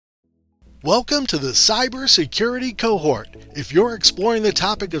Welcome to the Cybersecurity Cohort. If you're exploring the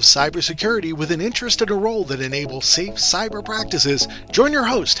topic of cybersecurity with an interest in a role that enables safe cyber practices, join your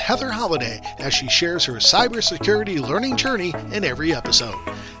host, Heather Holliday, as she shares her cybersecurity learning journey in every episode.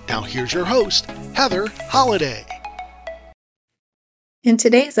 Now here's your host, Heather Holliday. In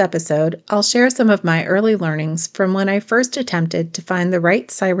today's episode, I'll share some of my early learnings from when I first attempted to find the right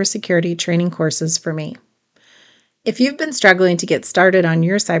cybersecurity training courses for me. If you've been struggling to get started on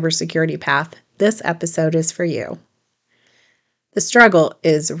your cybersecurity path, this episode is for you. The struggle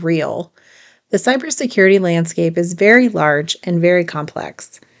is real. The cybersecurity landscape is very large and very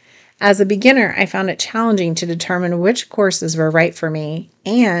complex. As a beginner, I found it challenging to determine which courses were right for me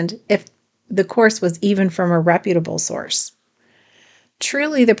and if the course was even from a reputable source.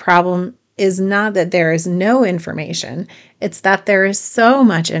 Truly, the problem is not that there is no information, it's that there is so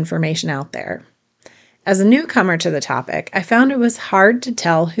much information out there. As a newcomer to the topic, I found it was hard to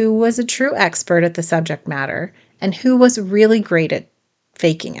tell who was a true expert at the subject matter and who was really great at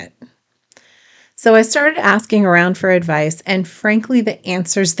faking it. So I started asking around for advice, and frankly, the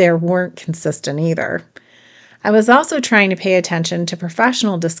answers there weren't consistent either. I was also trying to pay attention to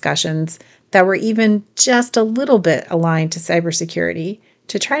professional discussions that were even just a little bit aligned to cybersecurity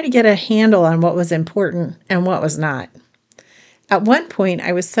to try to get a handle on what was important and what was not. At one point,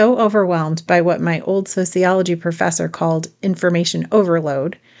 I was so overwhelmed by what my old sociology professor called information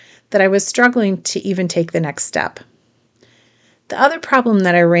overload that I was struggling to even take the next step. The other problem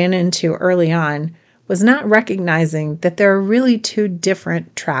that I ran into early on was not recognizing that there are really two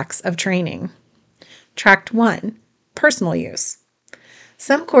different tracks of training. Track 1, personal use.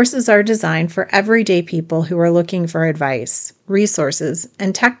 Some courses are designed for everyday people who are looking for advice, resources,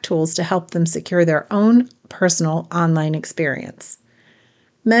 and tech tools to help them secure their own personal online experience.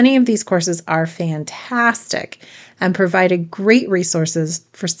 Many of these courses are fantastic and provided great resources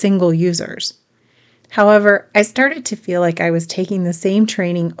for single users. However, I started to feel like I was taking the same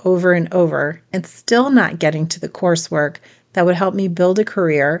training over and over and still not getting to the coursework that would help me build a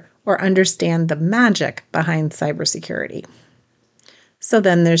career or understand the magic behind cybersecurity. So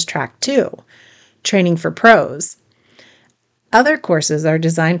then there's track 2, training for pros. Other courses are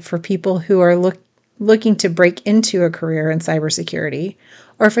designed for people who are looking to break into a career in cybersecurity,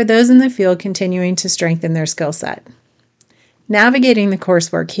 or for those in the field continuing to strengthen their skill set. Navigating the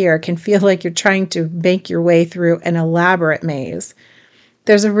coursework here can feel like you're trying to make your way through an elaborate maze.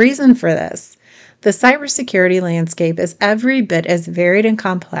 There's a reason for this. The cybersecurity landscape is every bit as varied and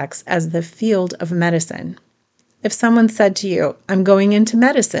complex as the field of medicine. If someone said to you, "I'm going into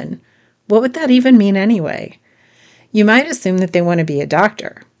medicine," what would that even mean anyway? You might assume that they want to be a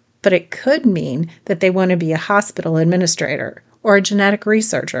doctor, but it could mean that they want to be a hospital administrator, or a genetic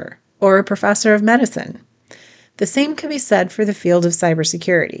researcher, or a professor of medicine. The same could be said for the field of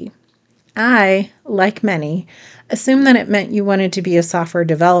cybersecurity. I, like many, assumed that it meant you wanted to be a software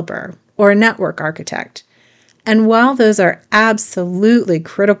developer or a network architect. And while those are absolutely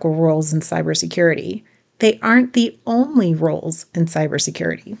critical roles in cybersecurity, they aren't the only roles in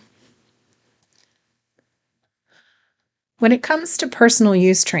cybersecurity. When it comes to personal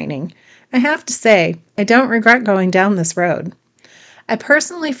use training, I have to say, I don't regret going down this road. I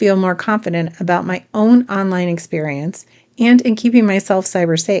personally feel more confident about my own online experience and in keeping myself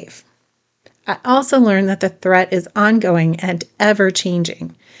cyber safe. I also learned that the threat is ongoing and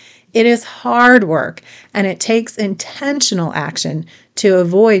ever-changing. It is hard work, and it takes intentional action to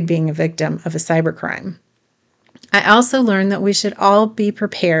avoid being a victim of a cybercrime. I also learned that we should all be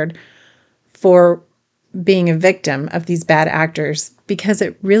prepared for being a victim of these bad actors because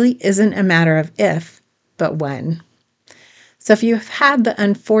it really isn't a matter of if, but when. So if you've had the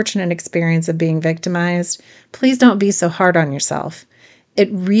unfortunate experience of being victimized, please don't be so hard on yourself. It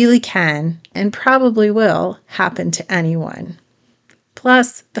really can, and probably will, happen to anyone.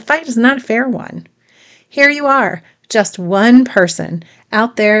 Plus, the fight is not a fair one. Here you are, just one person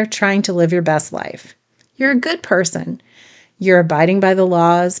out there trying to live your best life. You're a good person. You're abiding by the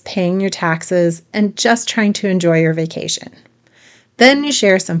laws, paying your taxes, and just trying to enjoy your vacation. Then you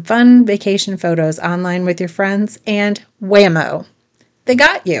share some fun vacation photos online with your friends, and whammo, they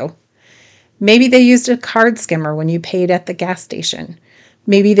got you. Maybe they used a card skimmer when you paid at the gas station.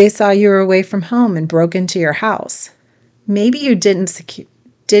 Maybe they saw you were away from home and broke into your house. Maybe you didn't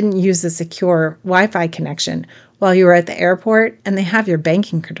use a secure Wi-Fi connection while you were at the airport and they have your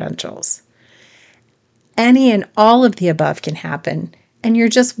banking credentials. Any and all of the above can happen, and you're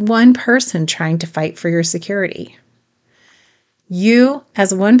just one person trying to fight for your security. You,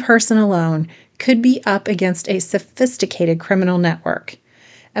 as one person alone, could be up against a sophisticated criminal network.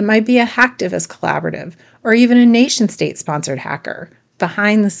 It might be a hacktivist collaborative, or even a nation-state-sponsored hacker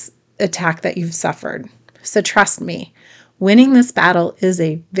behind this attack that you've suffered. So trust me, winning this battle is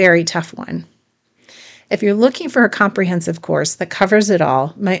a very tough one. If you're looking for a comprehensive course that covers it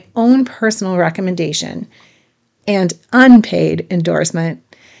all, my own personal recommendation and unpaid endorsement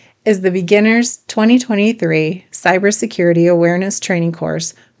is the Beginners 2023 Cybersecurity Awareness Training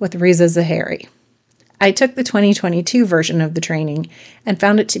Course with Reza Zahari. I took the 2022 version of the training and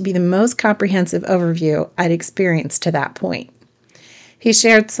found it to be the most comprehensive overview I'd experienced to that point. He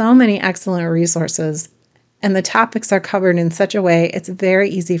shared so many excellent resources, and the topics are covered in such a way it's very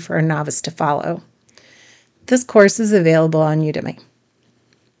easy for a novice to follow. This course is available on Udemy.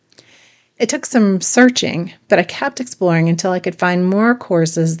 It took some searching, but I kept exploring until I could find more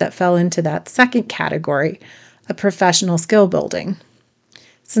courses that fell into that second category of professional skill building.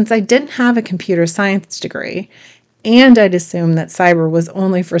 Since I didn't have a computer science degree, and I'd assumed that cyber was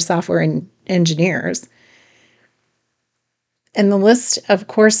only for software engineers, in the list of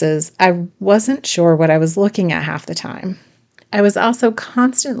courses, I wasn't sure what I was looking at half the time. I was also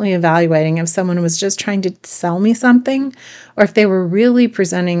constantly evaluating if someone was just trying to sell me something or if they were really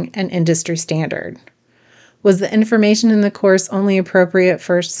presenting an industry standard. Was the information in the course only appropriate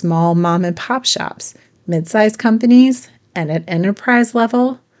for small mom and pop shops, mid-sized companies, and at enterprise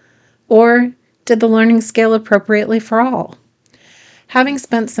level? Or did the learning scale appropriately for all? Having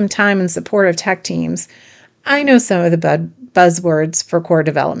spent some time in support of tech teams, I know some of the buzzwords for core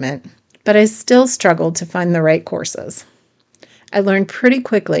development, but I still struggled to find the right courses. I learned pretty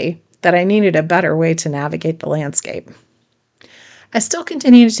quickly that I needed a better way to navigate the landscape. I still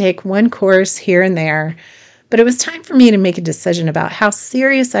continue to take one course here and there, but it was time for me to make a decision about how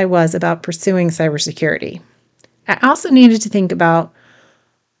serious I was about pursuing cybersecurity. I also needed to think about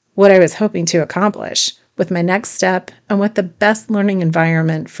what I was hoping to accomplish with my next step and what the best learning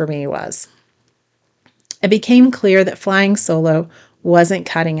environment for me was. It became clear that flying solo wasn't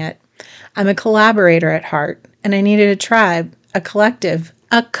cutting it. I'm a collaborator at heart, and I needed a tribe, a collective,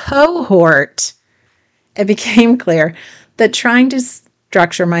 a cohort. It became clear that trying to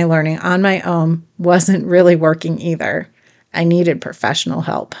structure my learning on my own wasn't really working either. I needed professional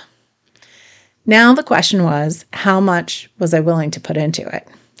help. Now the question was, how much was I willing to put into it?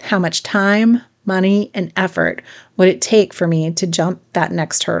 How much time, money, and effort would it take for me to jump that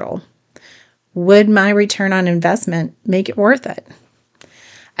next hurdle? Would my return on investment make it worth it?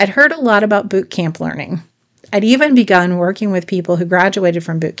 I'd heard a lot about boot camp learning. I'd even begun working with people who graduated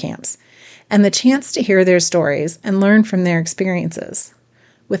from boot camps, and the chance to hear their stories and learn from their experiences.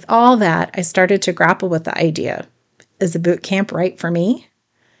 With all that, I started to grapple with the idea, is a boot camp right for me?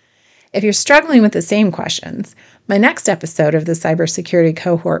 If you're struggling with the same questions, my next episode of the Cybersecurity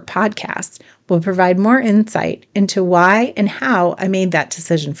Cohort podcast will provide more insight into why and how I made that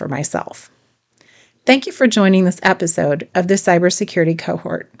decision for myself. Thank you for joining this episode of the Cybersecurity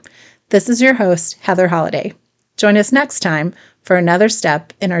Cohort. This is your host, Heather Holliday. Join us next time for another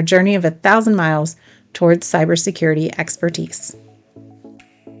step in our journey of 1,000 miles towards cybersecurity expertise.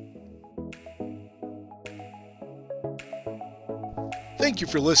 Thank you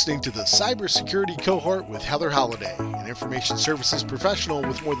for listening to the Cybersecurity Cohort with Heather Holliday, an information services professional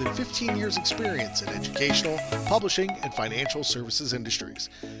with more than 15 years experience in educational, publishing, and financial services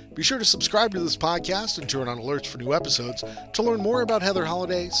industries. Be sure to subscribe to this podcast and turn on alerts for new episodes. To learn more about Heather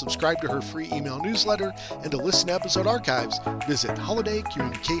Holliday, subscribe to her free email newsletter, and to listen to episode archives, visit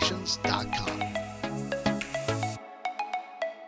hollidaycommunications.com.